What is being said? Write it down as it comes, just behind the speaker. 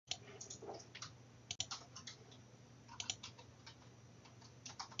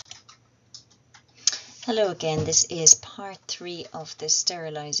Hello again, this is part 3 of the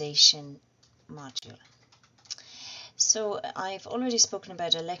sterilisation module. So I've already spoken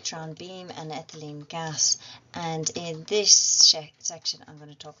about electron beam and ethylene gas, and in this section I'm going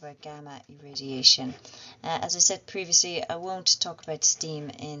to talk about gamma irradiation. As I said previously, I won't talk about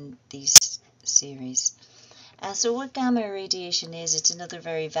steam in these series. So what gamma irradiation is, it's another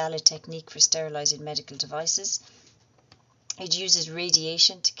very valid technique for sterilising medical devices. It uses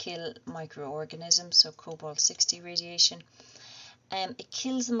radiation to kill microorganisms, so cobalt-60 radiation. It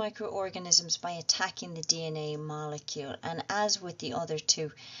kills the microorganisms by attacking the DNA molecule, and as with the other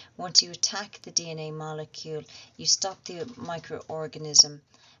two, once you attack the DNA molecule, you stop the microorganism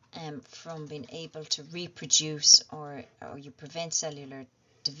from being able to reproduce, or you prevent cellular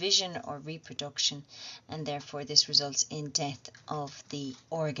division or reproduction, and therefore this results in death of the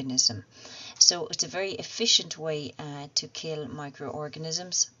organism. So it's a very efficient way to kill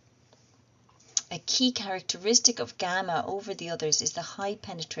microorganisms. A key characteristic of gamma over the others is the high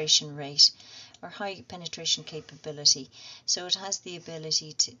penetration rate or high penetration capability. So it has the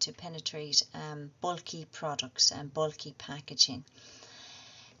ability to penetrate bulky products and bulky packaging.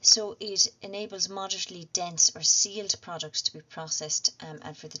 So it enables moderately dense or sealed products to be processed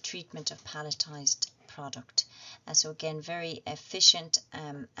and for the treatment of palletized product. So again, very efficient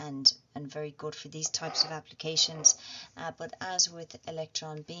and very good for these types of applications. But as with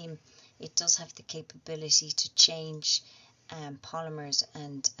electron beam, it does have the capability to change polymers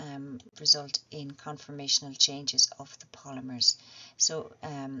and result in conformational changes of the polymers. So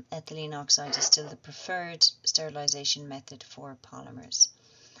ethylene oxide is still the preferred sterilization method for polymers.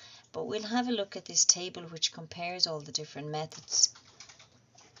 But we'll have a look at this table which compares all the different methods.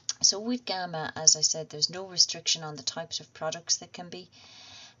 So with gamma, as I said, there's no restriction on the types of products that can be,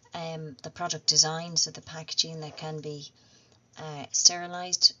 the product design, so the packaging that can be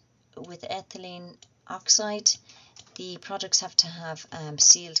sterilized. With ethylene oxide, the products have to have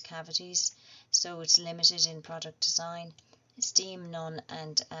sealed cavities, so it's limited in product design. Steam, none,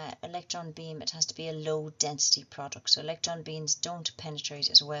 and electron beam, it has to be a low density product, so electron beams don't penetrate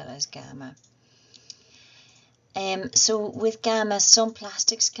as well as gamma. So with gamma, some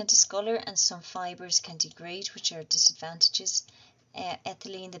plastics can discolor and some fibers can degrade, which are disadvantages.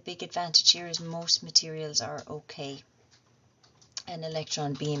 Ethylene, the big advantage here is most materials are okay. And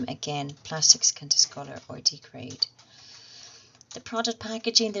electron beam, again, plastics can discolor or degrade. The product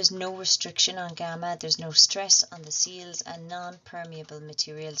packaging, there's no restriction on gamma, there's no stress on the seals, and non-permeable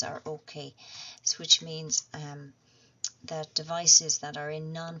materials are okay, which means that devices that are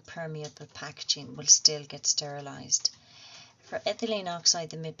in non-permeable packaging will still get sterilized. For ethylene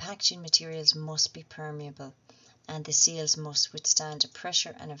oxide, the packaging materials must be permeable and the seals must withstand a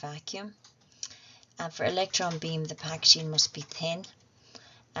pressure and a vacuum. And for electron beam, the packaging must be thin.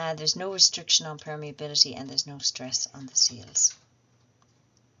 There's no restriction on permeability and there's no stress on the seals.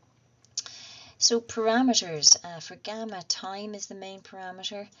 So parameters, for gamma, time is the main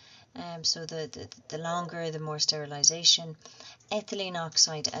parameter. So the longer, the more sterilization. Ethylene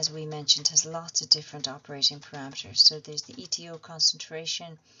oxide, as we mentioned, has lots of different operating parameters. So there's the ETO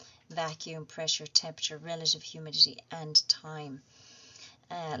concentration, vacuum, pressure, temperature, relative humidity, and time.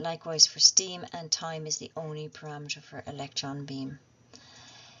 Likewise for steam, and time is the only parameter for electron beam.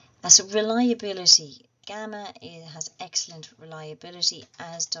 So reliability, gamma has excellent reliability,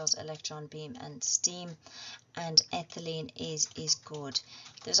 as does electron beam and steam, and ethylene is good.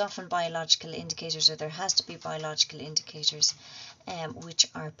 There's often biological indicators, or there has to be biological indicators, which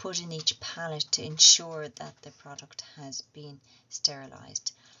are put in each pallet to ensure that the product has been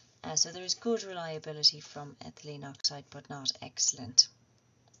sterilized. So there is good reliability from ethylene oxide, but not excellent.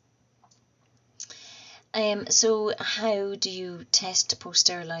 So how do you test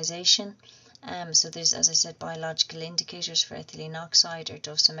post-sterilization? So there's, as I said, biological indicators for ethylene oxide, or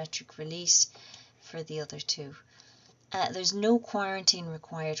dosimetric release for the other two. There's no quarantine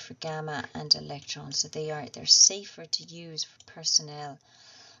required for gamma and electron, so they're safer to use for personnel.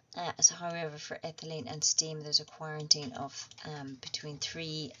 So however, for ethylene and steam, there's a quarantine of between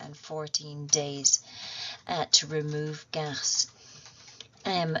 3 and 14 days to remove gas.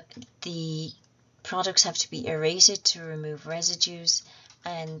 The products have to be aerated to remove residues,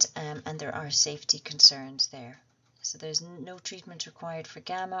 and there are safety concerns there. So there's no treatment required for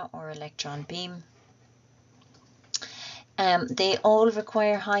gamma or electron beam. They all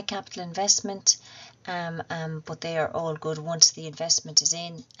require high capital investment, but they are all good once the investment is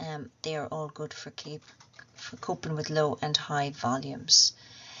in. They are all good for coping with low and high volumes.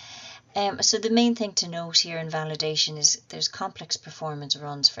 So the main thing to note here in validation is there's complex performance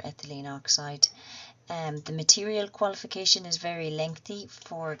runs for ethylene oxide. The material qualification is very lengthy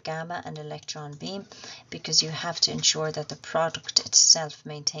for gamma and electron beam because you have to ensure that the product itself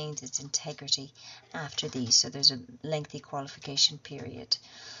maintains its integrity after these. So there's a lengthy qualification period.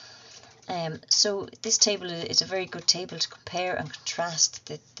 So this table is a very good table to compare and contrast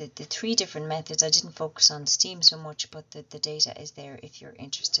the three different methods. I didn't focus on steam so much, but the data is there if you're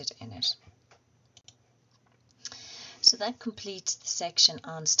interested in it. So that completes the section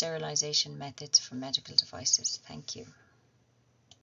on sterilization methods for medical devices. Thank you.